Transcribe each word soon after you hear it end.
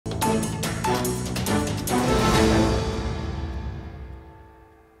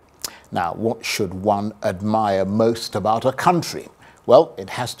Now, what should one admire most about a country? Well, it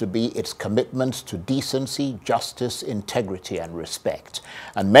has to be its commitment to decency, justice, integrity, and respect.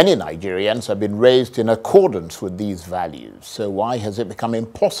 And many Nigerians have been raised in accordance with these values. So why has it become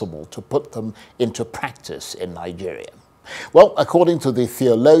impossible to put them into practice in Nigeria? Well, according to the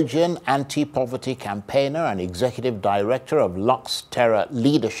theologian, anti-poverty campaigner, and executive director of Terra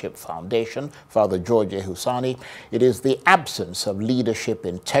Leadership Foundation, Father George Ehusani, it is the absence of leadership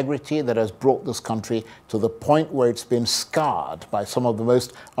integrity that has brought this country to the point where it's been scarred by some of the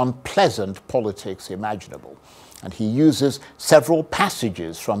most unpleasant politics imaginable. And he uses several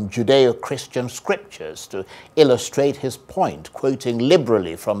passages from Judeo-Christian scriptures to illustrate his point, quoting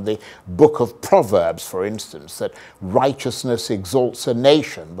liberally from the book of Proverbs, for instance, that righteousness exalts a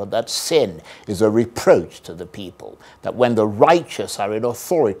nation, but that sin is a reproach to the people, that when the righteous are in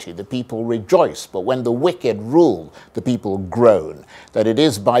authority, the people rejoice, but when the wicked rule, the people groan, that it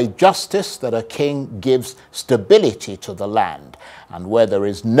is by justice that a king gives stability to the land, and where there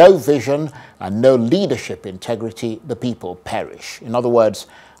is no vision and no leadership integrity, the people perish. In other words,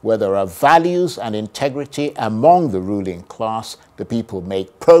 where there are values and integrity among the ruling class, the people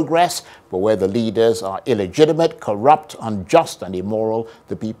make progress, but where the leaders are illegitimate, corrupt, unjust, and immoral,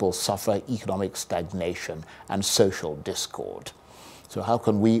 the people suffer economic stagnation and social discord. So how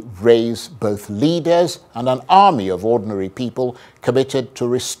can we raise both leaders and an army of ordinary people committed to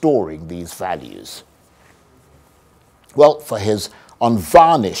restoring these values? Well, for his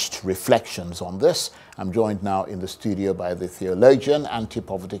unvarnished reflections on this, I'm joined now in the studio by the theologian,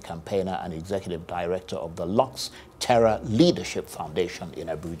 anti-poverty campaigner, and executive director of the Terra Leadership Foundation in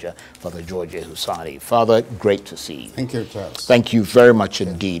Abuja, Father George Ehusani. Father, great to see you. Thank you, Charles. Thank you very much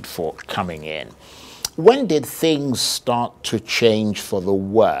indeed for coming in. When did things start to change for the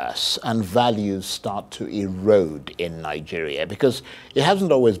worse and values start to erode in Nigeria? Because it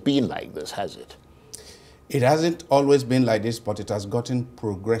hasn't always been like this, has it? It hasn't always been like this, but it has gotten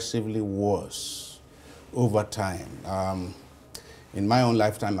progressively worse over time. In my own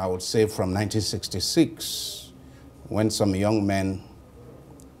lifetime, I would say from 1966, when some young men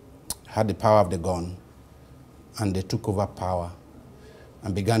had the power of the gun and they took over power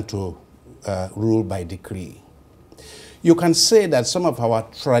and began to rule by decree. You can say that some of our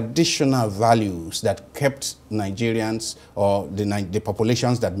traditional values that kept Nigerians, or the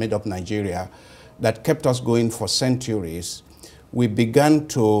populations that made up Nigeria, that kept us going for centuries, we began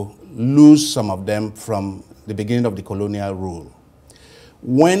to lose some of them from the beginning of the colonial rule.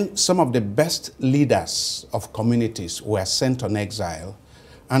 When some of the best leaders of communities were sent on exile,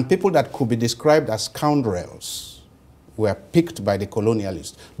 and people that could be described as scoundrels were picked by the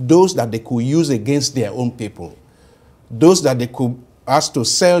colonialists, those that they could use against their own people, those that they could ask to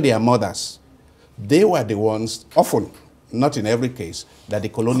sell their mothers, they were the ones, often, not in every case, that the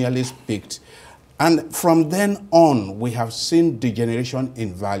colonialists picked. And from then on, we have seen degeneration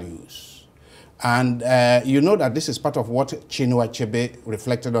in values. And you know that this is part of what Chinua Achebe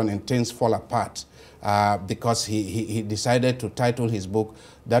reflected on in Things Fall Apart, because he decided to title his book,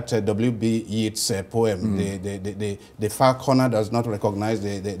 that W.B. Yeats poem, the falconer does not recognize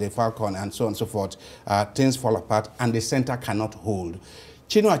the falcon, and so on and so forth. Things fall apart, and the center cannot hold.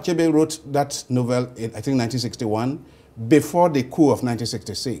 Chinua Achebe wrote that novel in, I think, 1961, before the coup of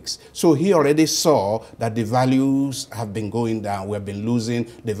 1966. So he already saw that the values have been going down. We have been losing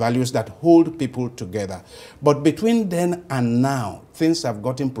the values that hold people together. But between then and now, things have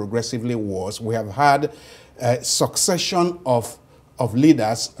gotten progressively worse. We have had a succession of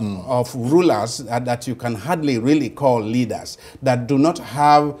leaders, of rulers that you can hardly really call leaders, that do not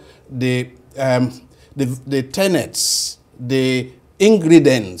have the tenets, the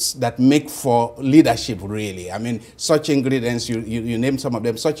ingredients that make for leadership, really. I mean, such ingredients, you name some of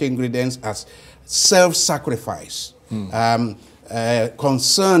them, such ingredients as self-sacrifice,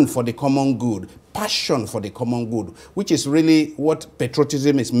 concern for the common good, passion for the common good, which is really what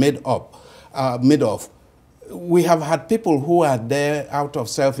patriotism is made of. We have had people who are there out of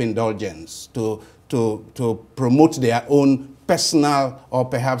self-indulgence to promote their own personal, or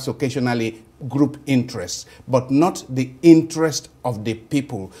perhaps occasionally group interests, but not the interest of the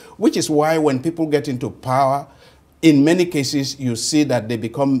people, which is why when people get into power, in many cases you see that they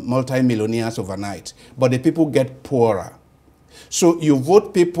become multimillionaires overnight, but the people get poorer. So you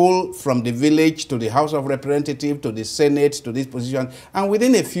vote people from the village to the House of Representatives to the Senate to this position, and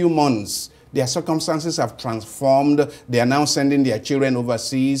within a few months their circumstances have transformed. They are now sending their children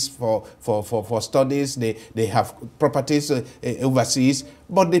overseas for studies. They have properties overseas.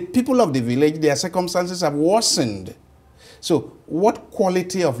 But the people of the village, their circumstances have worsened. So what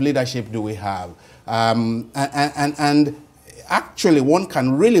quality of leadership do we have? And actually, one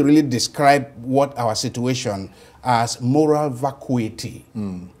can really describe what our situation as moral vacuity.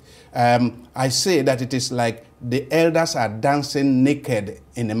 I say that it is like the elders are dancing naked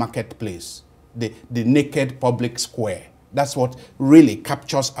in the marketplace, the naked public square. That's what really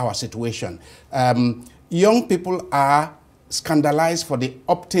captures our situation. Young people are scandalized for the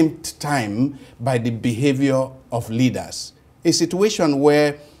optimed time by the behavior of leaders. A situation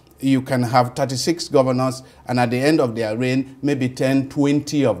where you can have 36 governors, and at the end of their reign, maybe 10,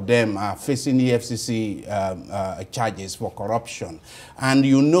 20 of them are facing EFCC charges for corruption. And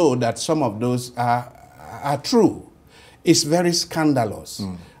you know that some of those are true. It's very scandalous.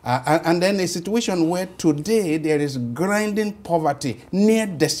 And then a situation where today there is grinding poverty, near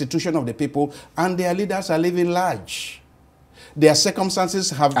destitution of the people, and their leaders are living large. Their circumstances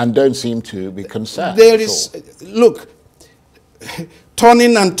have... And don't seem to be concerned. There is... Look,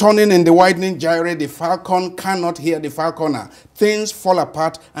 turning and turning in the widening gyre, the falcon cannot hear the falconer. Things fall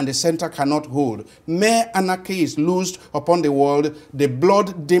apart and the center cannot hold. Mere anarchy is loosed upon the world. The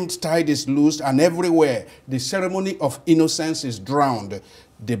blood-dimmed tide is loosed, and everywhere the ceremony of innocence is drowned.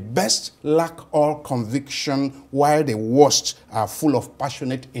 The best lack all conviction, while the worst are full of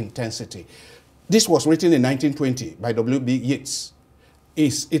passionate intensity. This was written in 1920 by W.B. Yeats.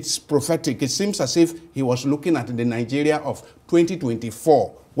 It's prophetic. It seems as if he was looking at the Nigeria of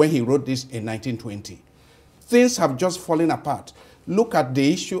 2024 when he wrote this in 1920. Things have just fallen apart. Look at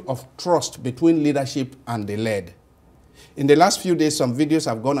the issue of trust between leadership and the led. In the last few days, some videos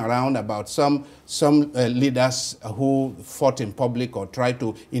have gone around about some leaders who fought in public or tried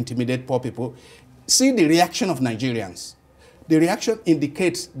to intimidate poor people. See the reaction of Nigerians. The reaction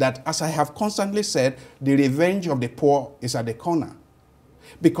indicates that, as I have constantly said, the revenge of the poor is at the corner.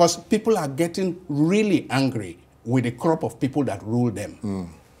 Because people are getting really angry with the crop of people that rule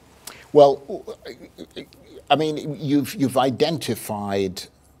them. Well, I mean, you've identified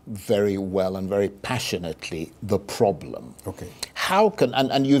very well and very passionately the problem. Okay. How can,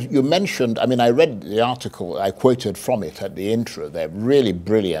 and you mentioned, I mean, I read the article, I quoted from it at the intro there, really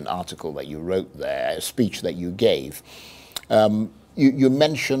brilliant article that you wrote there, a speech that you gave. You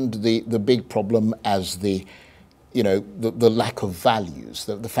mentioned the big problem as the lack of values,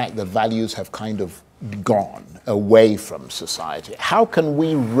 the fact that values have kind of gone away from society. How can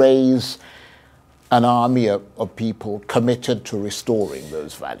we raise an army of people committed to restoring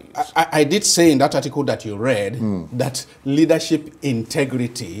those values? I did say in that article that you read that leadership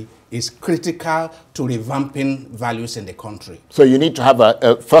integrity is critical to revamping values in the country. So you need to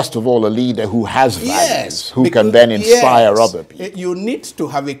have, first of all, a leader who has values, who can then inspire other people. You need to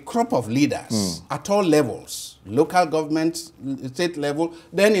have a crop of leaders at all levels, local government, state level,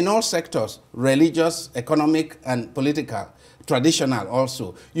 then in all sectors, religious, economic, and political, traditional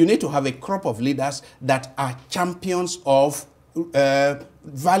also. You need to have a crop of leaders that are champions of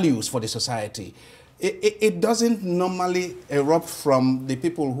values for the society. It doesn't normally erupt from the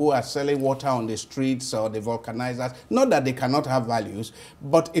people who are selling water on the streets or the vulcanizers. Not that they cannot have values,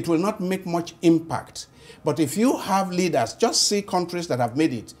 but it will not make much impact. But if you have leaders, just see countries that have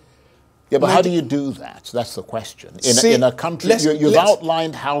made it. Yeah, but how do you do that? That's the question. In a country, you've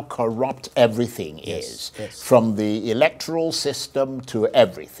outlined how corrupt everything is, from the electoral system to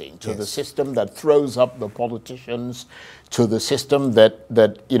everything, to the system that throws up the politicians, to the system that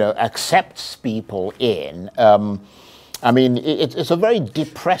accepts people in. I mean, it's a very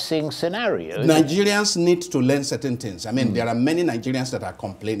depressing scenario. Nigerians need to learn certain things. I mean, there are many Nigerians that are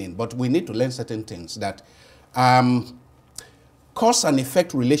complaining, but we need to learn certain things that cause and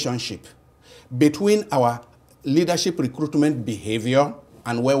effect relationship between our leadership recruitment behavior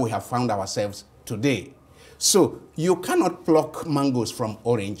and where we have found ourselves today. So you cannot pluck mangoes from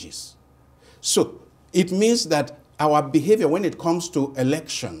oranges. So it means that our behavior when it comes to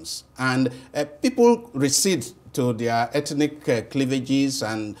elections and people recede to their ethnic cleavages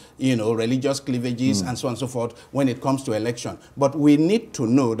and religious cleavages and so on and so forth when it comes to election. But we need to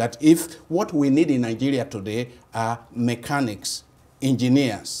know that if what we need in Nigeria today are mechanics,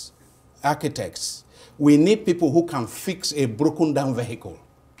 engineers, architects, we need people who can fix a broken down vehicle.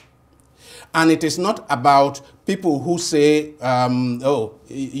 And it is not about people who say, oh,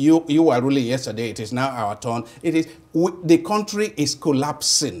 you were ruling yesterday, it is now our turn. It is, the country is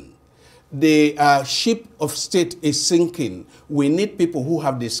collapsing. The ship of state is sinking. We need people who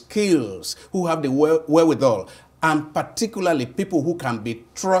have the skills, who have the wherewithal, and particularly people who can be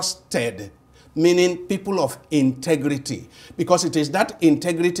trusted meaning people of integrity, because it is that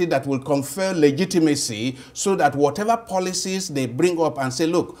integrity that will confer legitimacy so that whatever policies they bring up and say,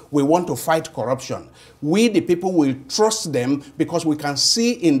 look, we want to fight corruption, we the people will trust them because we can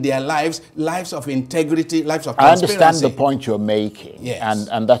see in their lives, lives of integrity, lives of transparency. I understand the point you're making, yes.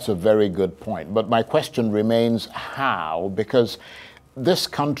 and that's a very good point. But my question remains how, because this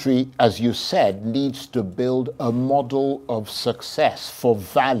country, as you said, needs to build a model of success for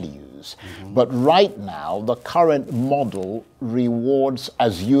values. But right now, the current model rewards,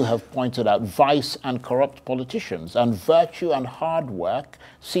 as you have pointed out, vice and corrupt politicians, and virtue and hard work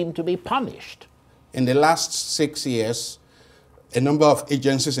seem to be punished. In the last 6 years, a number of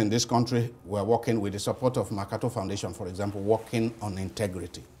agencies in this country were working with the support of Makato Foundation, for example, working on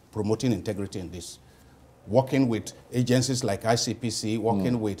integrity, promoting integrity in this. Working with agencies like ICPC,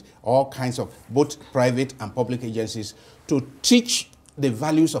 working with all kinds of both private and public agencies to teach the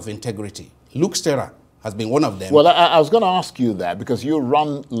values of integrity. Terra has been one of them. Well, I was going to ask you that because you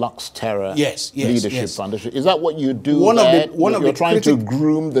run Terra Leadership Foundation. Is that what you do? You're trying to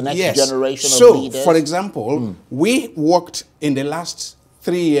groom the next generation of leaders? So, for example, we worked in the last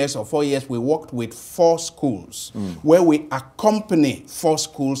 3 years or 4 years, we worked with 4 schools where we accompany 4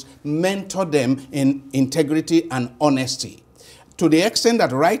 schools, mentor them in integrity and honesty. To the extent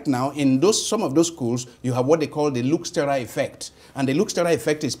that right now in some of those schools, you have what they call the Terra effect. And the Terra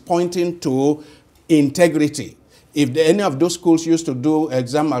effect is pointing to integrity. If any of those schools used to do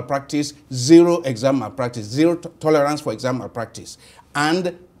exam malpractice, 0 exam malpractice, 0 tolerance for exam malpractice.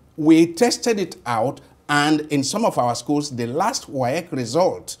 And we tested it out. And in some of our schools, the last WAEC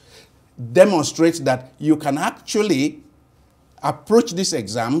result demonstrates that you can actually approach these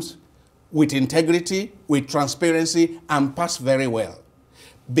exams with integrity, with transparency, and pass very well.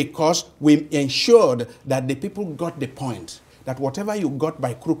 Because we ensured that the people got the point, that whatever you got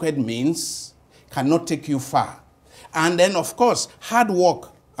by crooked means cannot take you far. And then, of course, hard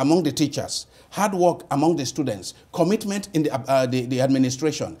work among the teachers, hard work among the students, commitment in the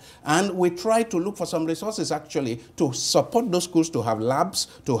administration. And we try to look for some resources, actually, to support those schools to have labs,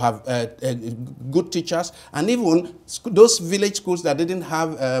 to have good teachers. And even those village schools that didn't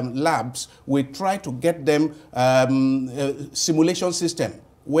have labs, we try to get them a simulation system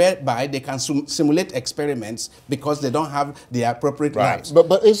whereby they can simulate experiments because they don't have the appropriate labs.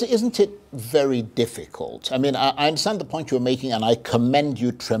 But isn't it very difficult? I mean, I understand the point you're making, and I commend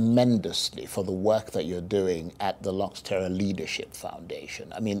you tremendously for the work that you're doing at the Terra Leadership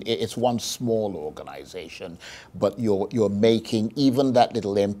Foundation. I mean, it's one small organization, but you're making even that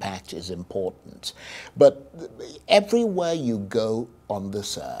little impact is important. But everywhere you go on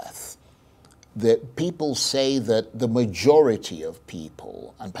this earth, that people say that the majority of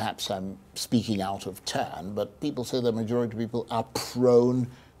people, and perhaps I'm speaking out of turn, but people say the majority of people are prone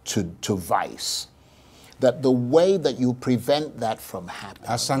to vice. That the way that you prevent that from happening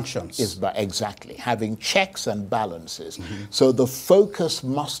are sanctions. Is by exactly having checks and balances. So the focus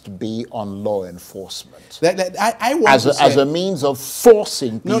must be on law enforcement. As a means of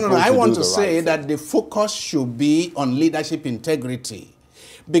forcing people to do the right thing. I want to say that the focus should be on leadership integrity.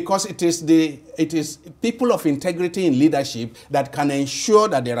 Because it is people of integrity in leadership that can ensure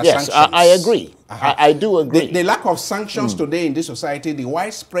that there are sanctions. Yes, I agree. I do agree. The lack of sanctions today in this society, the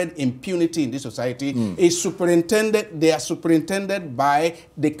widespread impunity in this society is superintended. They are superintended by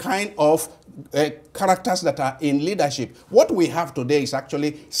the kind of characters that are in leadership. What we have today is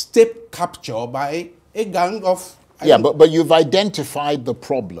actually state capture by a gang of... but you've identified the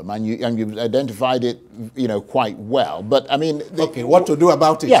problem, and you've identified it, quite well. But I mean, what to do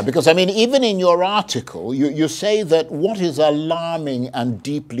about it? Yeah, because I mean, even in your article, you say that what is alarming and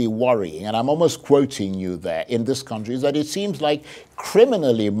deeply worrying, and I'm almost quoting you there, in this country, is that it seems like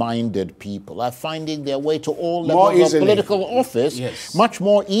criminally minded people are finding their way to all levels of political office much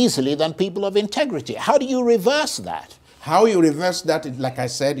more easily than people of integrity. How do you reverse that? How you reverse that is, like I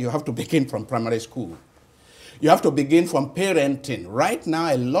said, you have to begin from primary school. You have to begin from parenting. Right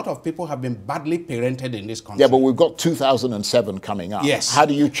now, a lot of people have been badly parented in this country. Yeah, but we've got 2007 coming up. Yes. How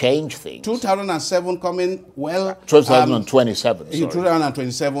do you change things? 2007 coming, well... 2027, sorry.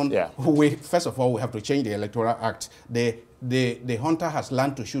 2027, first of all, we have to change the Electoral Act. The hunter has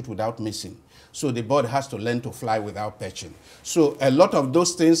learned to shoot without missing. So the bird has to learn to fly without perching. So a lot of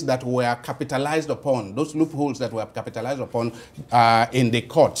those things that were capitalized upon, those loopholes that were capitalized upon in the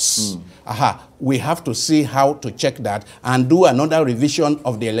courts, we have to see how to check that and do another revision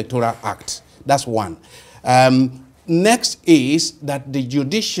of the Electoral Act. That's one. Next is that the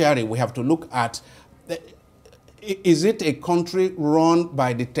judiciary, we have to look at, is it a country run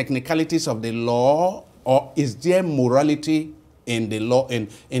by the technicalities of the law, or is there morality in the law, in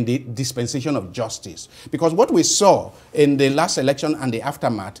the dispensation of justice. Because what we saw in the last election and the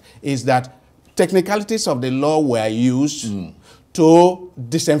aftermath is that technicalities of the law were used to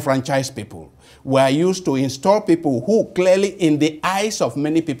disenfranchise people, were used to install people who clearly, in the eyes of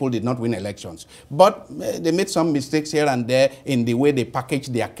many people, did not win elections. But they made some mistakes here and there in the way they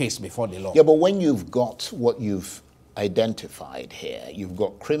packaged their case before the law. Yeah, but when you've got what you've identified here, you've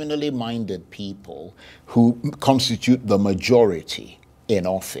got criminally minded people who constitute the majority in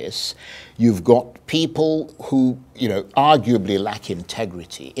office. You've got people who, you know, arguably lack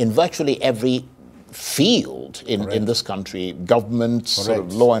integrity in virtually every field in this country, government, sort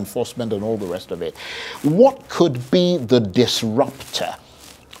of law enforcement and all the rest of it. What could be the disruptor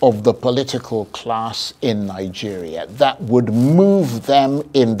of the political class in Nigeria that would move them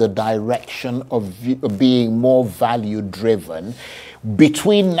in the direction of being more value-driven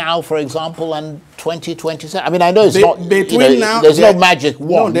between now, for example, and 2027? I mean, I know it's not, between now, there's no magic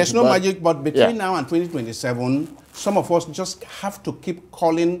wand. No, there's no magic, but between now and 2027, some of us just have to keep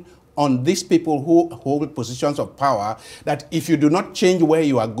calling on these people who hold positions of power that if you do not change where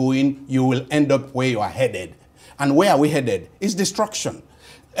you are going, you will end up where you are headed. And where are we headed? It's destruction.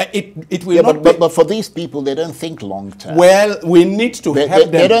 It will not but for these people, they don't think long term. Well, we need to help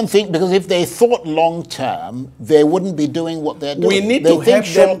them. They don't think, because if they thought long term, they wouldn't be doing what they're doing. We need they to think help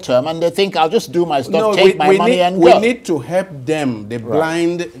short term, and they think, I'll just do my stuff, take my money and go. We need to help them, the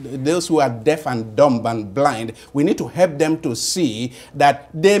blind, those who are deaf and dumb and blind. We need to help them to see that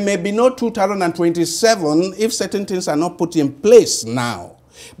there may be no 2027 if certain things are not put in place now.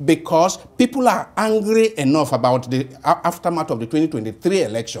 Because people are angry enough about the aftermath of the 2023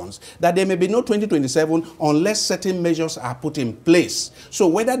 elections that there may be no 2027 unless certain measures are put in place. So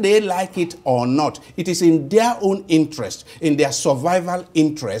whether they like it or not, it is in their own interest, in their survival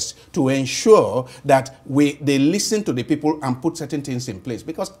interest, to ensure that they listen to the people and put certain things in place.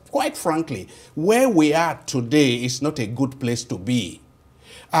 Because quite frankly, where we are today is not a good place to be.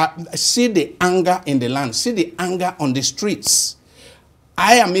 See the anger in the land, see the anger on the streets.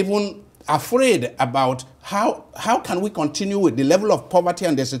 I am even afraid about how can we continue with the level of poverty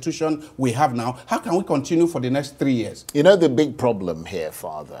and destitution we have now? How can we continue for the next 3 years? You know, the big problem here,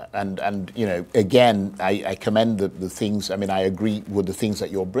 Father, and you know, again, I commend the things, I mean, I agree with the things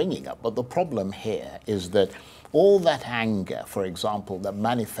that you're bringing up, but the problem here is that all that anger, for example, that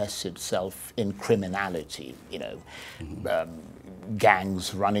manifests itself in criminality, you know,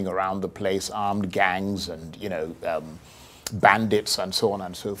 gangs running around the place, armed gangs, and, you know, bandits and so on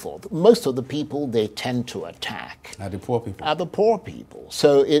and so forth. Most of the people they tend to attack are the poor people. Are the poor people.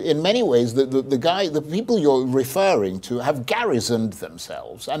 So in many ways, the people you're referring to have garrisoned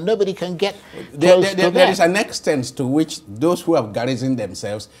themselves, and nobody can get close to them. There is an extent to which those who have garrisoned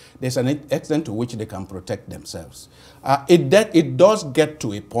themselves, there's an extent to which they can protect themselves. It does get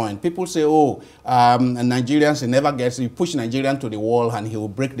to a point. People say, oh, Nigerians, he never gets, you push Nigerian to the wall and he will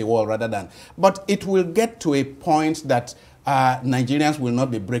break the wall rather than. But it will get to a point that Nigerians will not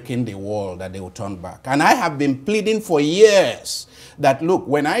be breaking the wall, that they will turn back. And I have been pleading for years that, look,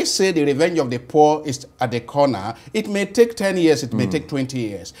 when I say the revenge of the poor is at the corner, it may take 10 years, it may take 20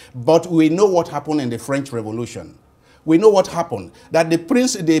 years. But we know what happened in the French Revolution. We know what happened. That the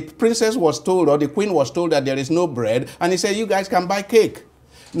princess was told, or the queen was told, that there is no bread, and he said, you guys can buy cake.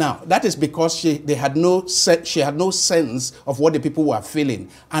 Now, that is because she had no sense of what the people were feeling.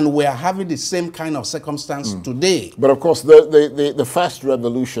 And we are having the same kind of circumstance today. But of course, the first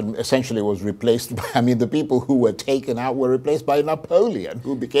revolution essentially was replaced by, I mean, the people who were taken out were replaced by Napoleon,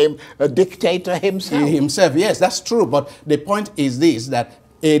 who became a dictator himself. Himself, yes, that's true. But the point is this, that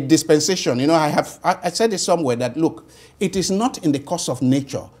a dispensation, you know, I said it somewhere that, look, it is not in the course of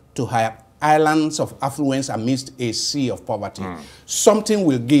nature to have islands of affluence amidst a sea of poverty. Something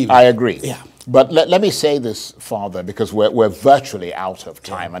will give. I agree. Yeah. But let me say this, Father, because we're virtually out of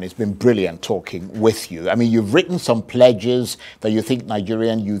time, and it's been brilliant talking with you. I mean, you've written some pledges that you think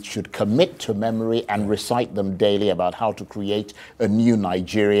Nigerian youth should commit to memory and recite them daily about how to create a new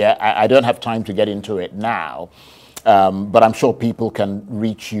Nigeria. I don't have time to get into it now. But I'm sure people can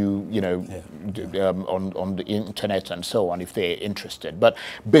reach you, you know, on the internet and so on if they're interested. But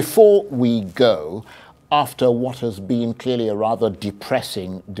before we go, after what has been clearly a rather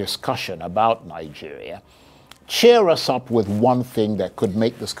depressing discussion about Nigeria, cheer us up with one thing that could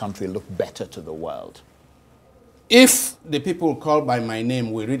make this country look better to the world. If the people called by my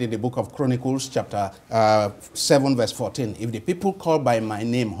name, we read in the book of Chronicles, chapter 7, verse 14. If the people called by my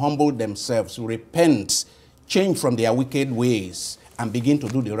name humble themselves, repent, change from their wicked ways, and begin to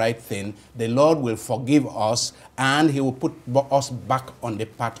do the right thing, the Lord will forgive us and he will put us back on the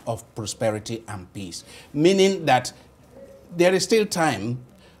path of prosperity and peace. Meaning that there is still time.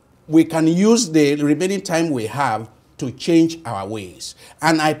 We can use the remaining time we have to change our ways.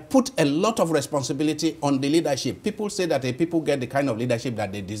 And I put a lot of responsibility on the leadership. People say that the people get the kind of leadership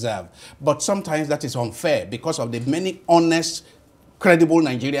that they deserve. But sometimes that is unfair because of the many honest, credible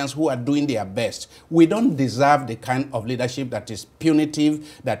Nigerians who are doing their best. We don't deserve the kind of leadership that is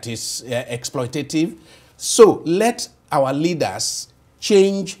punitive, that is exploitative. So let our leaders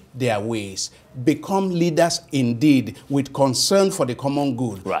change their ways, become leaders indeed with concern for the common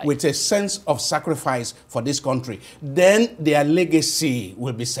good, right, with a sense of sacrifice for this country. Then their legacy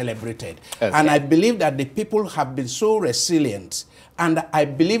will be celebrated. Okay. And I believe that the people have been so resilient, and I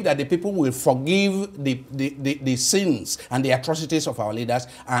believe that the people will forgive the sins and the atrocities of our leaders,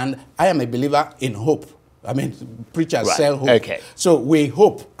 and I am a believer in hope. I mean, preachers sell hope. Okay. So we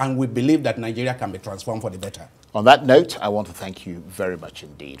hope and we believe that Nigeria can be transformed for the better. On that note, I want to thank you very much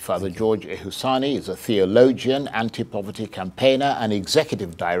indeed. Father George Ehusani is a theologian, anti-poverty campaigner, and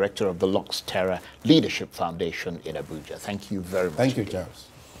executive director of the Lux Terra Leadership Foundation in Abuja. Thank you very much. Thank you, Charles.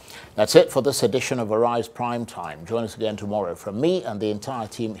 That's it for this edition of Arise Prime Time. Join us again tomorrow from me and the entire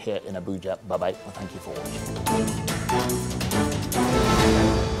team here in Abuja. Bye-bye, and thank you for watching.